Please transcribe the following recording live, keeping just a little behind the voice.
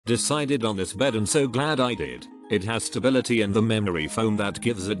Decided on this bed and so glad I did. It has stability and the memory foam that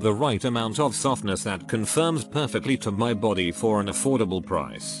gives it the right amount of softness that confirms perfectly to my body for an affordable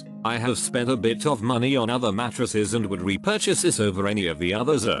price. I have spent a bit of money on other mattresses and would repurchase this over any of the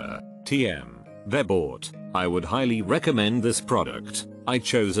others. They're bought. I would highly recommend this product. I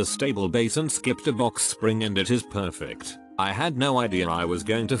chose a stable base and skipped a box spring and it is perfect. I had no idea I was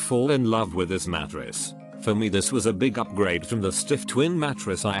going to fall in love with this mattress. For me this was a big upgrade from the stiff twin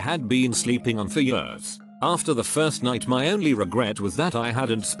mattress I had been sleeping on for years. After the first night my only regret was that I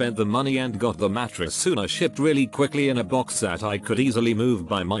hadn't spent the money and got the mattress sooner, shipped really quickly in a box that I could easily move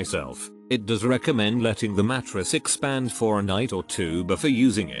by myself. It does recommend letting the mattress expand for a night or two before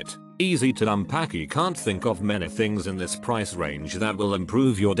using it. Easy to unpack. You can't think of many things in this price range that will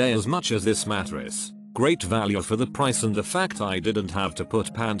improve your day as much as this mattress. Great value for the price and the fact I didn't have to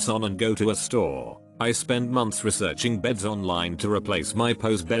put pants on and go to a store. I spent months researching beds online to replace my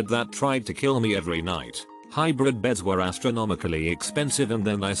pose bed that tried to kill me every night. Hybrid beds were astronomically expensive and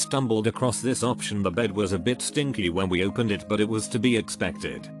then I stumbled across this option. The bed was a bit stinky when we opened it, but it was to be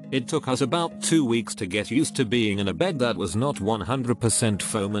expected. It took us about 2 weeks to get used to being in a bed that was not 100%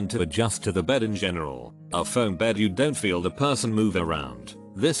 foam and to adjust to the bed in general. A foam bed you don't feel the person move around.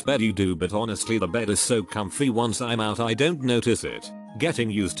 This bed you do, but honestly the bed is so comfy once I'm out I don't notice it.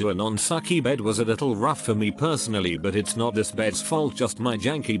 Getting used to a non-sucky bed was a little rough for me personally, but it's not this bed's fault, just my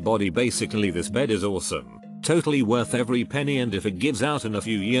janky body. Basically this bed is awesome. Totally worth every penny, and if it gives out in a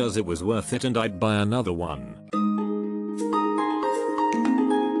few years it was worth it and I'd buy another one.